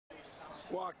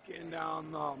Walking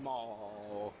down the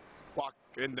mall,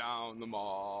 walking down the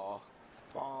mall,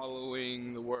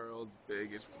 following the world's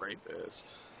biggest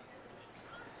rapist.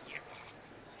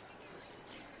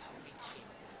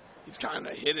 He's kind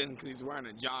of hidden because he's wearing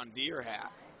a John Deere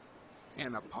hat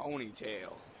and a ponytail.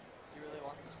 He really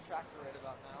wants his tractor right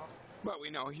about now. But we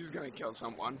know he's going to kill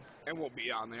someone, and we'll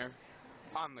be on there,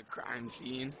 on the crime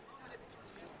scene.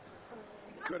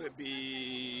 Could it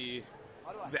be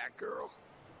that girl?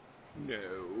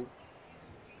 No.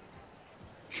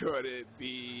 Could it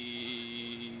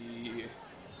be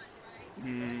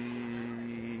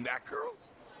that girl?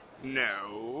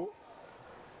 No.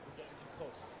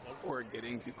 We're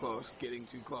getting too close, getting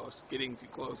too close, getting too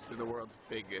close to the world's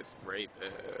biggest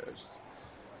rapist.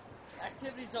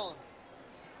 Activity zone.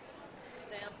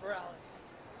 Stamp rally.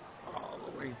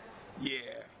 Following.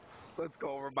 Yeah. Let's go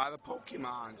over by the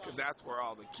Pokemon, because that's where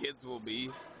all the kids will be.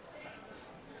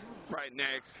 Right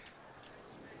next.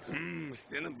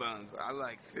 Cinnabons. I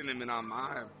like cinnamon on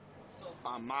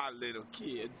my little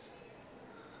kid.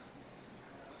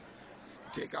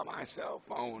 Take out my cell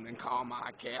phone and call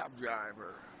my cab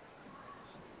driver.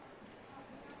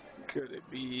 Could it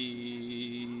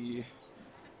be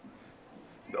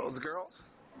those girls?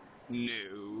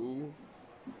 No.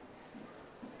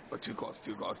 But too close,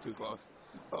 too close, too close.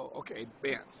 Oh, okay.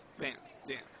 Dance, dance,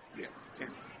 dance, dance,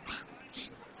 dance.